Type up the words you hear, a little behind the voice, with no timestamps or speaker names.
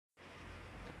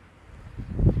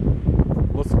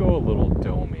go a little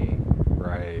domey,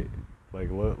 right? Like,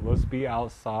 let's be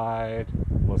outside.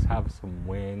 Let's have some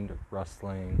wind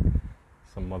rustling,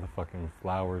 some motherfucking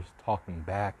flowers talking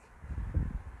back.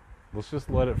 Let's just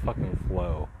let it fucking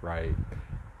flow, right?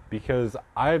 Because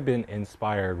I've been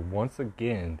inspired once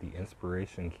again. The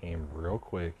inspiration came real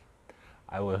quick.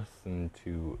 I listened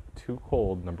to Too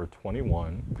Cold number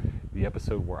 21, the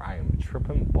episode where I am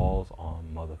tripping balls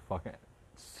on motherfucking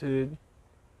Sid.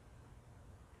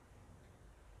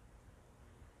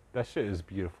 That shit is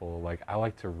beautiful. Like, I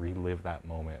like to relive that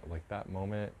moment. Like, that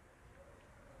moment,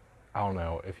 I don't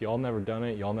know. If y'all never done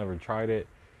it, y'all never tried it,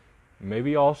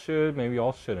 maybe y'all should, maybe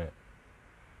y'all shouldn't.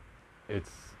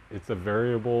 It's a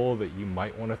variable that you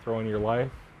might want to throw in your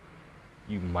life.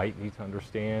 You might need to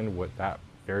understand what that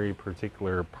very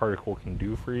particular particle can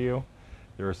do for you.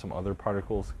 There are some other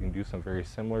particles that can do some very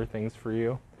similar things for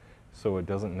you. So it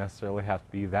doesn't necessarily have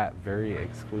to be that very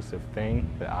exclusive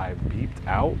thing that I beeped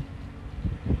out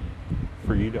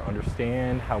for you to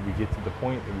understand how we get to the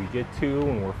point that we get to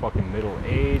when we're fucking middle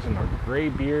aged and our gray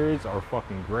beards are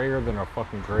fucking grayer than our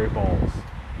fucking gray balls.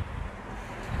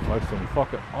 Like some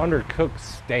fucking undercooked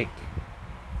steak.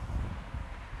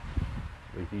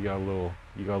 Like you got a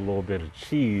little bit of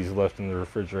cheese left in the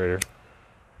refrigerator.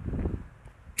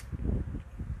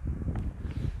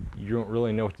 You don't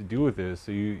really know what to do with it,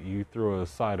 so you throw a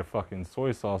side of fucking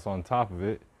soy sauce on top of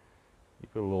it. You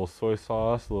put a little soy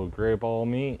sauce, a little gray ball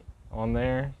meat on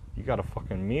there. You got a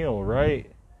fucking meal,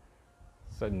 right?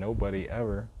 Said nobody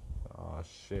ever. Oh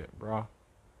shit, bro.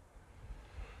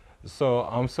 So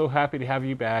I'm so happy to have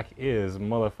you back. It is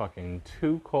motherfucking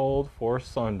Too Cold for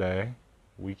Sunday.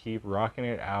 We keep rocking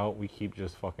it out. We keep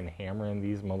just fucking hammering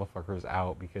these motherfuckers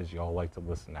out because y'all like to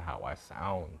listen to how I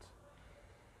sound.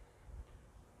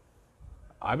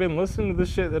 I've been listening to the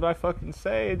shit that I fucking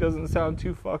say. It doesn't sound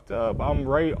too fucked up. I'm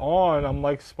right on. I'm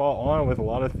like spot on with a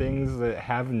lot of things that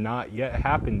have not yet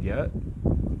happened yet.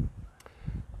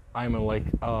 I'm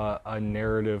a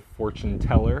narrative fortune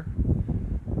teller.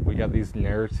 We got these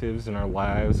narratives in our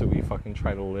lives that we fucking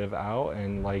try to live out,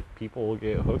 and like people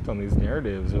get hooked on these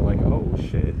narratives. They're like, oh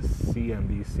shit,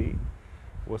 CNBC.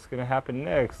 What's gonna happen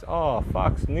next? Oh,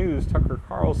 Fox News, Tucker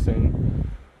Carlson.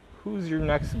 Who's your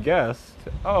next guest?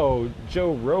 Oh,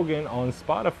 Joe Rogan on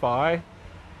Spotify.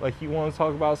 Like, you want to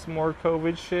talk about some more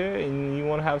COVID shit, and you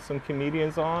want to have some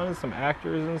comedians on, some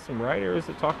actors and some writers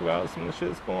that talk about some of the shit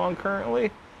that's going on currently?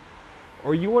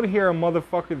 Or you want to hear a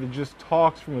motherfucker that just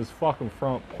talks from his fucking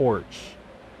front porch?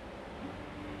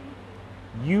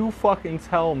 You fucking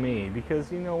tell me,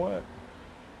 because you know what?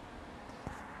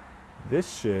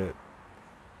 This shit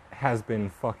has been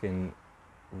fucking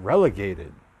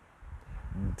relegated,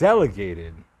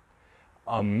 delegated,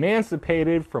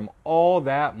 emancipated from all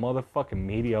that motherfucking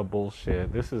media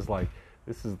bullshit. This is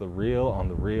the real on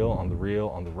the real on the real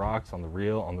on the rocks on the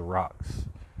real on the rocks.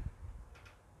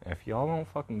 And if y'all don't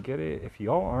fucking get it, if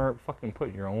y'all aren't fucking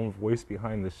putting your own voice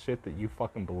behind the shit that you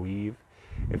fucking believe,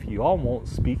 if y'all won't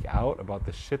speak out about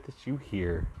the shit that you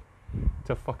hear,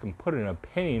 to fucking put an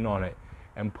opinion on it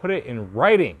and put it in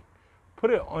writing, put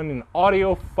it on an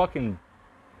audio fucking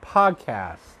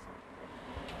podcast,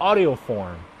 audio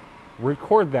form,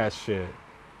 record that shit,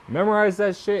 memorize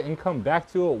that shit, and come back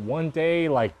to it one day,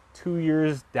 like 2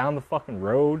 years down the fucking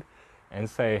road, and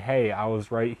say, hey, I was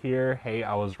right here, hey,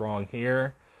 I was wrong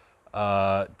here.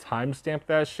 Timestamp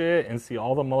that shit and see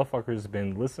all the motherfuckers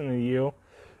been listening to you,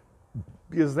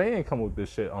 because they ain't come with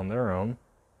this shit on their own.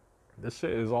 This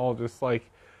shit is all just like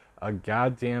a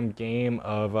goddamn game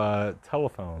of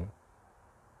telephone.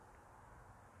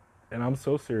 And I'm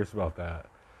so serious about that.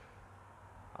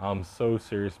 I'm so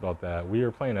serious about that. We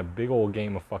are playing a big old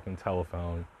game of fucking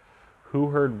telephone. Who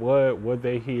heard what? What'd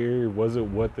they hear? Was it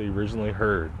what they originally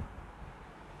heard?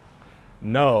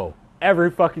 No.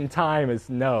 Every fucking time it's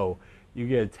no. You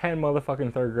get 10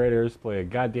 motherfucking third graders play a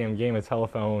goddamn game of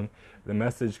telephone. The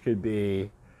message could be,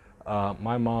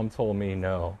 my mom told me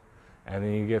no. And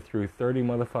then you get through 30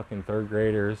 motherfucking third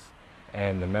graders,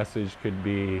 and the message could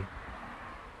be,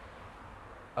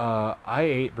 I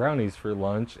ate brownies for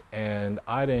lunch, and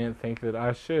I didn't think that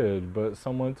I should, but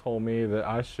someone told me that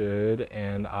I should,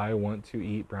 and I want to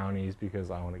eat brownies because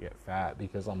I want to get fat,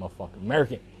 because I'm a fucking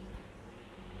American.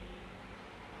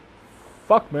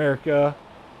 Fuck America.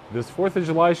 This 4th of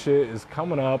July shit is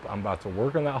coming up. I'm about to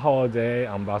work on that holiday.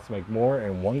 I'm about to make more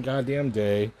in one goddamn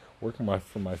day. Working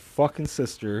for my fucking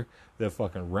sister that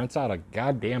fucking rents out a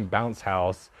goddamn bounce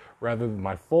house rather than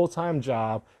my full-time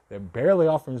job that barely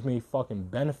offers me fucking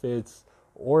benefits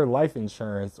or life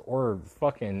insurance or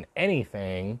fucking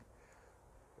anything.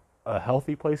 A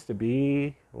healthy place to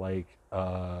be, like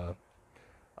a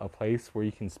a place where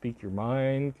you can speak your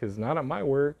mind, because not at my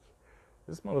work.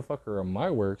 This motherfucker at my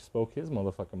work spoke his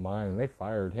motherfucking mind, and they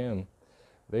fired him.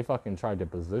 They fucking tried to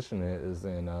position it as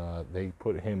in, they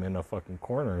put him in a fucking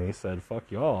corner, and he said, fuck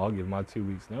y'all, I'll give my 2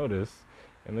 weeks notice.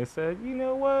 And they said, you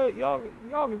know what, y'all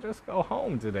can just go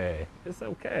home today. It's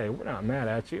okay, we're not mad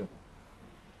at you.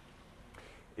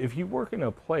 If you work in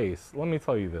a place, let me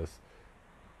tell you this.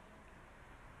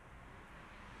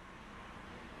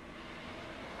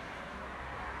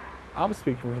 I'm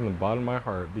speaking from the bottom of my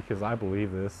heart because I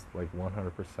believe this like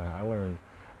 100%.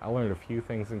 I learned a few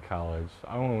things in college.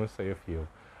 I don't want to say a few.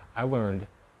 I learned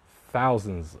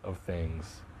thousands of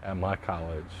things at my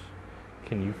college.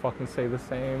 Can you fucking say the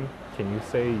same? Can you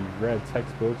say you read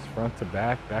textbooks front to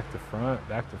back to front,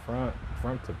 back to front,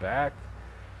 front to back,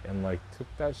 and like took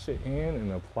that shit in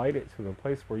and applied it to the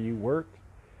place where you work?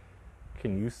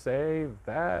 Can you say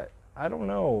that? I don't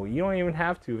know. You don't even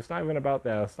have to. It's not even about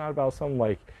that. It's not about some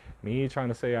like me trying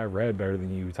to say I read better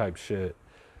than you type shit.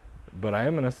 But I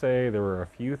am going to say there were a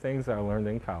few things that I learned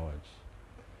in college.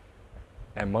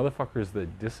 And motherfuckers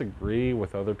that disagree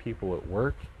with other people at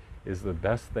work is the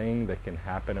best thing that can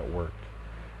happen at work.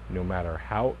 No matter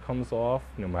how it comes off,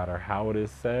 no matter how it is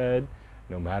said,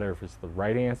 no matter if it's the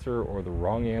right answer or the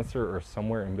wrong answer or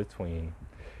somewhere in between.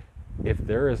 If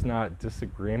there is not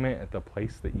disagreement at the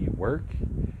place that you work,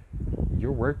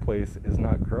 your workplace is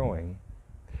not growing.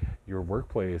 Your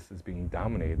workplace is being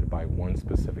dominated by one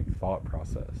specific thought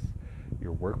process.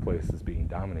 Your workplace is being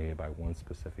dominated by one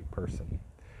specific person.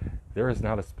 There is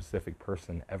not a specific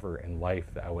person ever in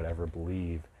life that I would ever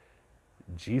believe.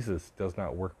 Jesus does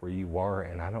not work where you are,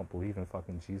 and I don't believe in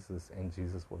fucking Jesus, and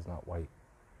Jesus was not white.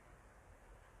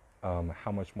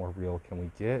 How much more real can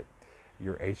we get?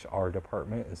 Your HR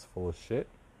department is full of shit.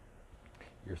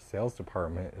 Your sales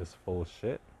department is full of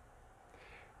shit.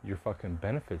 Your fucking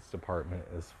benefits department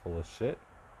is full of shit.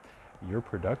 Your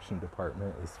production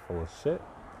department is full of shit.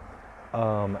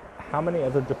 How many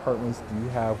other departments do you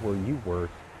have where you work?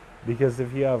 Because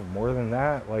if you have more than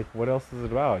that, like, what else is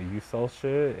it about? You sell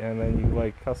shit and then you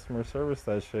like customer service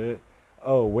that shit.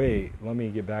 Oh wait, let me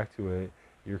get back to it.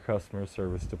 Your customer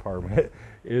service department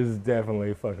is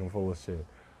definitely fucking full of shit.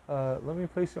 Let me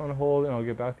place you on hold and I'll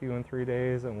get back to you in 3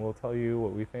 days and we'll tell you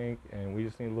what we think, and we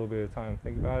just need a little bit of time to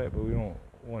think about it, but we don't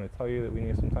want to tell you that we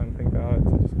need some time to think about it,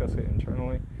 to discuss it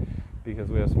internally, because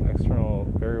we have some external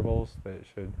variables that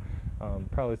should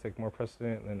probably take more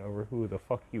precedent than over who the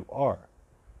fuck you are.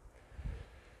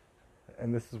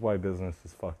 And this is why business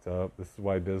is fucked up. This is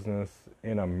why business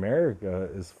in America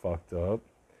is fucked up.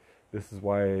 This is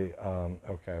why,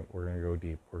 okay, we're going to go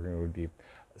deep.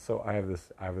 So I have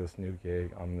this new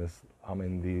gig. I'm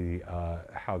in the,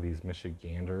 how these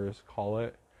Michiganders call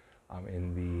it. I'm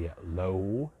in the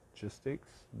logistics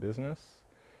business.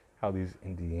 How these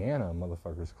Indiana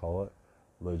motherfuckers call it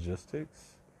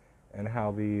logistics. And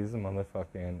how these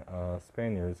motherfucking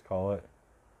Spaniards call it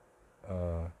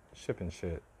shipping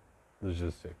shit.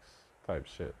 Logistics type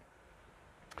shit.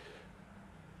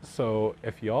 So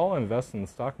if y'all invest in the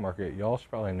stock market, y'all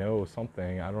should probably know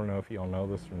something. I don't know if y'all know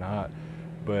this or not,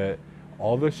 but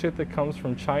all the shit that comes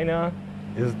from China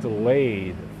is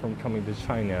delayed from coming to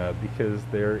China because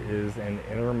there is an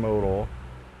intermodal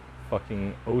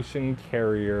fucking ocean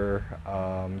carrier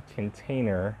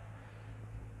container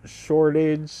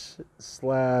shortage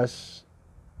slash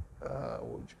what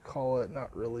would you call it?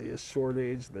 Not really a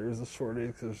shortage. There's a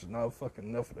shortage because there's not fucking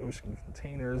enough ocean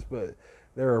containers, but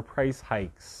there are price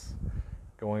hikes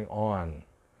going on.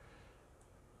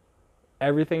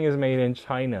 Everything is made in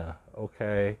China,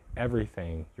 okay?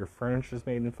 Everything. Your furniture is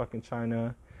made in fucking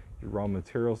China. Your raw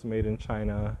materials are made in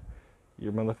China.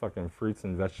 Your motherfucking fruits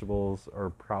and vegetables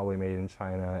are probably made in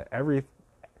China.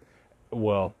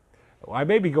 Well, I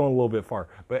may be going a little bit far,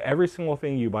 but every single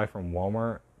thing you buy from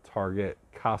Walmart, Target,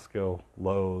 Costco,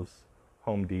 Lowe's,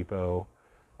 Home Depot,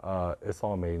 it's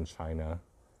all made in China.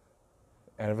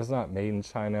 And if it's not made in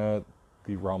China,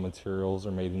 the raw materials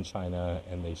are made in China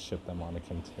and they ship them on a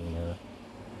container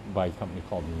by a company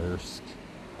called Maersk,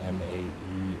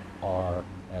 M-A-E-R-S-K,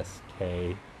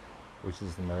 which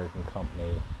is an American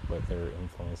company, but they're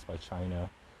influenced by China.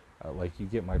 Like, you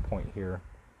get my point here.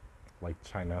 Like,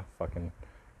 China fucking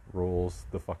rules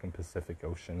the fucking Pacific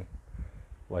Ocean.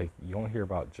 Like, you don't hear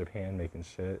about Japan making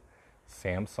shit.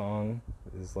 Samsung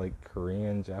is like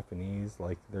Korean, Japanese.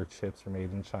 Like, their chips are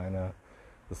made in China.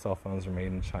 The cell phones are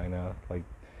made in China. Like,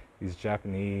 these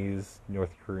Japanese,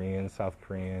 North Korean, South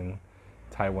Korean,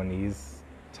 Taiwanese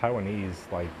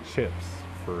like chips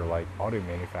for like auto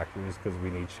manufacturers, because we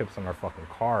need chips in our fucking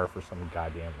car for some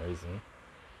goddamn reason.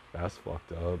 That's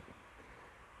fucked up.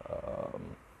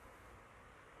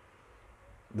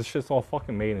 This shit's all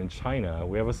fucking made in China.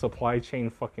 We have a supply chain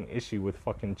fucking issue with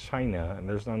fucking China, and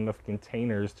there's not enough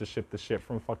containers to ship the shit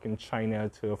from fucking China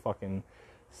to fucking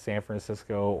San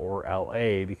Francisco or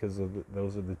LA because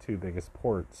those are the two biggest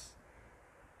ports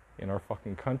in our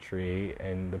fucking country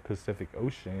and the Pacific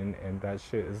Ocean, and that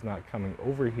shit is not coming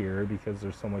over here because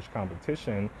there's so much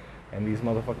competition, and these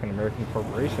motherfucking American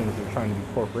corporations are trying to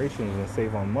be corporations and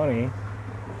save on money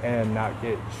and not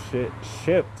get shit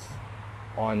shipped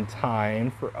on time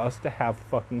for us to have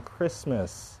fucking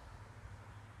Christmas.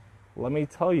 Let me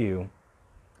tell you,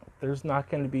 there's not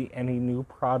going to be any new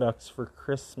products for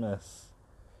Christmas.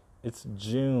 It's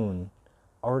June.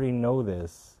 I already know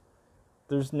this.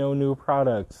 There's no new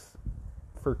products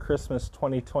for Christmas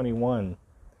 2021.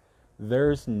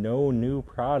 There's no new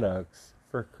products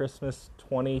for Christmas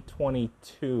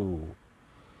 2022.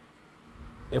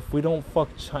 If we don't fuck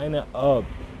China up,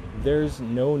 there's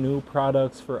no new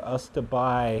products for us to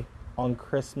buy on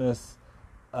Christmas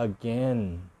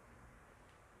again.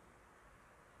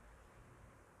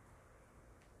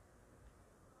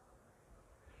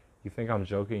 You think I'm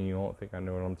joking? You don't think I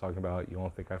know what I'm talking about? You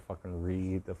don't think I fucking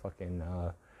read the fucking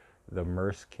the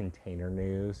Maersk container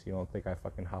news? You don't think I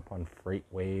fucking hop on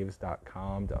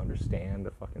freightwaves.com to understand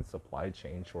the fucking supply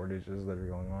chain shortages that are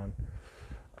going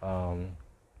on?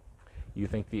 You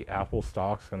think the Apple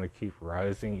stock's going to keep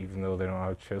rising even though they don't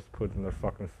have chips put in their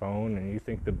fucking phone? And you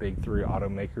think the big three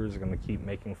automakers are going to keep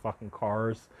making fucking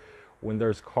cars when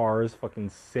there's cars fucking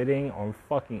sitting on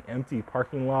fucking empty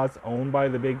parking lots owned by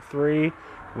the big three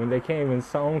when they can't even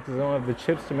sell them because they don't have the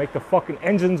chips to make the fucking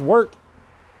engines work?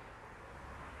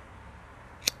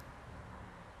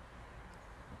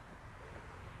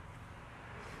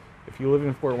 If you live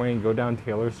in Fort Wayne, go down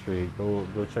Taylor Street. Go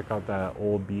check out that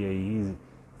old BAE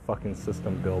fucking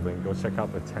system building. Go check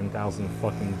out the 10,000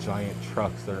 fucking giant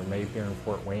trucks that are made here in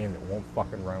Fort Wayne that won't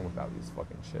fucking run without these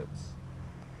fucking chips.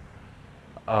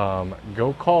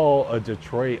 Go call a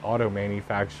Detroit auto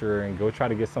manufacturer and go try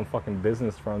to get some fucking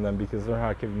business from them because they're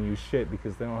not giving you shit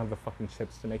because they don't have the fucking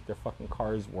chips to make their fucking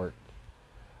cars work.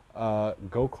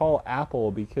 Go call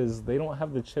Apple because they don't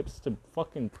have the chips to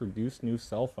fucking produce new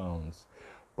cell phones.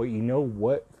 But you know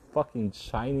what fucking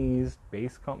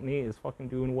Chinese-based company is fucking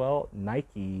doing well?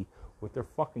 Nike with their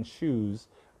fucking shoes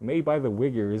made by the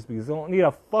Uyghurs because they don't need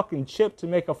a fucking chip to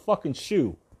make a fucking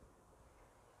shoe.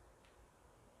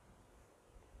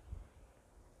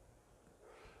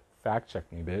 Fact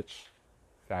check me, bitch.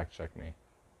 Fact check me.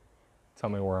 Tell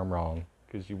me where I'm wrong,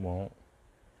 because you won't,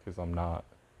 because I'm not.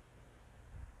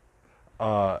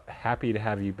 Happy to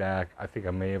have you back. I think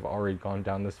I may have already gone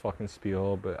down this fucking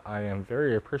spiel, but I am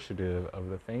very appreciative of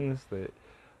the things that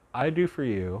I do for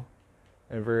you,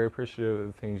 and very appreciative of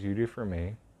the things you do for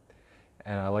me.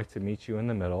 And I like to meet you in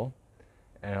the middle,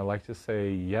 and I like to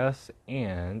say yes,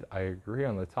 and I agree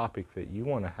on the topic that you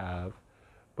want to have.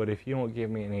 But if you don't give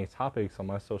me any topics on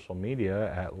my social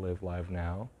media at Live Live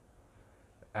Now,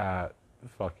 at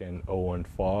fucking Owen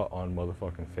Fought on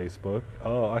motherfucking Facebook.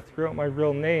 Oh, I threw out my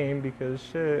real name because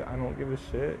shit, I don't give a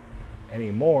shit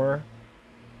anymore.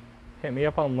 Hit me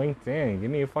up on LinkedIn. Give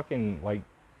me a fucking like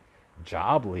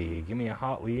job lead. Give me a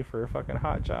hot lead for a fucking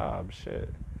hot job.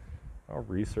 Shit. I'll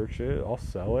research it. I'll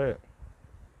sell it.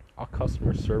 I'll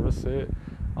customer service it.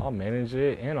 I'll manage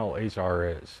it and I'll HR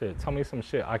it. Shit. Tell me some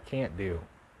shit I can't do.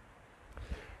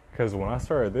 Because when I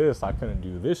started this, I couldn't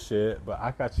do this shit, but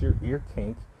I got your ear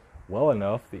kink well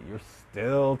enough that you're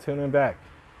still tuning back.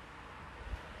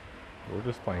 We're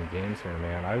just playing games here,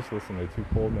 man. I just listened to Too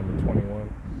Cold number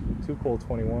 21. Too Cold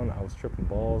 21, I was tripping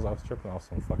balls. I was tripping off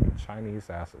some fucking Chinese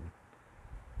acid.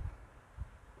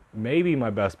 Maybe my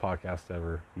best podcast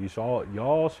ever.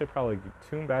 Y'all should probably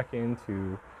tune back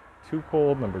into Too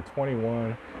Cold number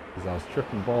 21 because I was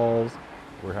tripping balls.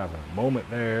 We're having a moment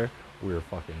there. We were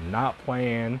fucking not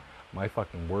playing. My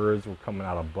fucking words were coming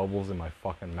out of bubbles in my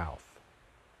fucking mouth.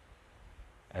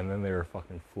 And then they were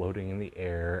fucking floating in the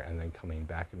air and then coming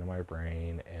back into my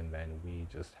brain. And then we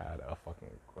just had a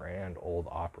fucking grand old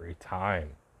Opry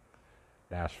time.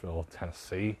 Nashville,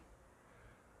 Tennessee.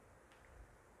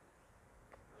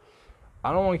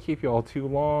 I don't want to keep you all too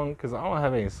long because I don't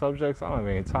have any subjects. I don't have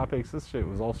any topics. This shit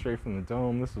was all straight from the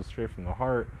dome. This was straight from the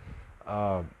heart.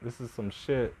 This is some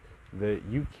shit that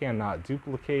you cannot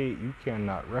duplicate, you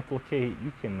cannot replicate,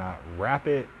 you cannot rap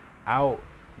it out,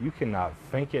 you cannot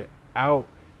think it out,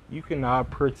 you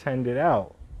cannot pretend it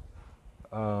out.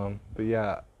 But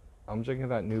yeah, I'm drinking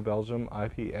that New Belgium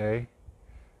IPA.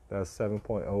 That's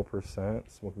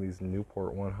 7.0%. Smoking these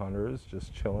Newport 100s,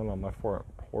 just chilling on my front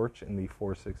porch in the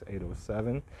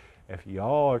 46807. If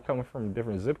y'all are coming from a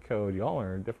different zip code, y'all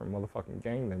are in a different motherfucking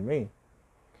gang than me.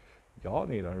 Y'all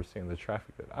need to understand the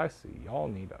traffic that I see. Y'all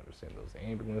need to understand those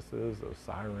ambulances, those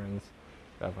sirens,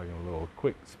 that fucking little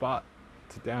quick spot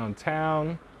to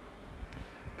downtown.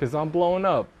 Because I'm blowing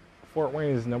up. Fort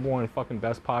Wayne is #1 fucking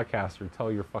best podcaster.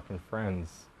 Tell your fucking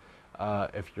friends.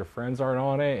 If your friends aren't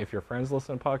on it, if your friends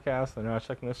listen to podcasts, they're not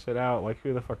checking this shit out, like,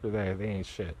 who the fuck are they? They ain't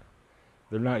shit.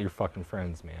 They're not your fucking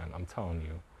friends, man. I'm telling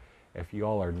you. If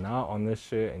y'all are not on this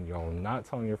shit and y'all not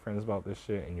telling your friends about this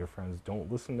shit and your friends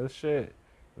don't listen to this shit,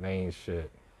 they ain't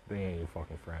shit. They ain't your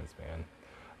fucking friends,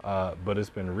 man. But it's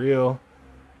been real.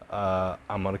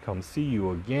 I'm going to come see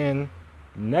you again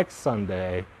next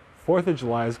Sunday. 4th of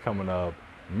July is coming up.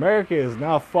 America is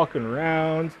not fucking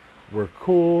around. We're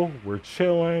cool. We're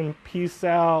chilling. Peace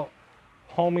out.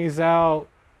 Homies out.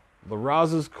 La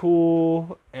Raza's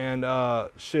cool. And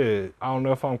shit, I don't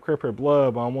know if I'm Crip or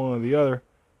Blood, but I'm one or the other.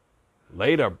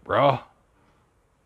 Later, bro.